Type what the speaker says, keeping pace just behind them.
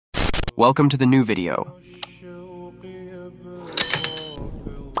Welcome to the new video.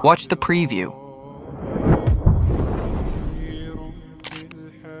 Watch the preview.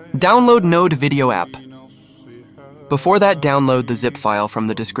 Download Node Video app. Before that, download the zip file from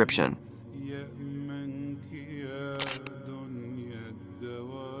the description.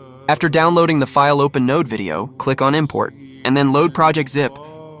 After downloading the file, open Node Video, click on Import, and then load Project Zip,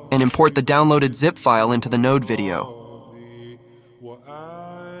 and import the downloaded zip file into the Node Video.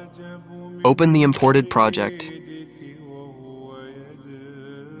 Open the imported project.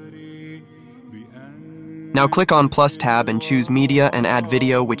 Now click on Plus tab and choose Media and add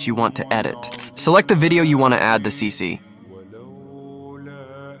video which you want to edit. Select the video you want to add the CC.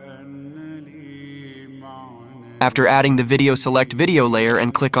 After adding the video, select Video Layer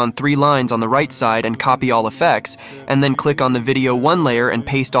and click on 3 lines on the right side and copy all effects, and then click on the Video 1 layer and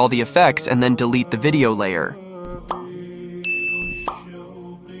paste all the effects and then delete the video layer.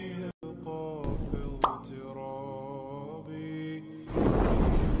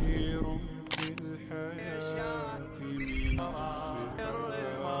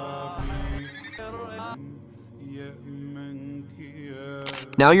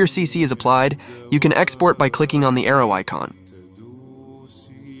 Now your CC is applied, you can export by clicking on the arrow icon.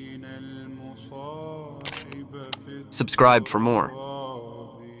 Subscribe for more.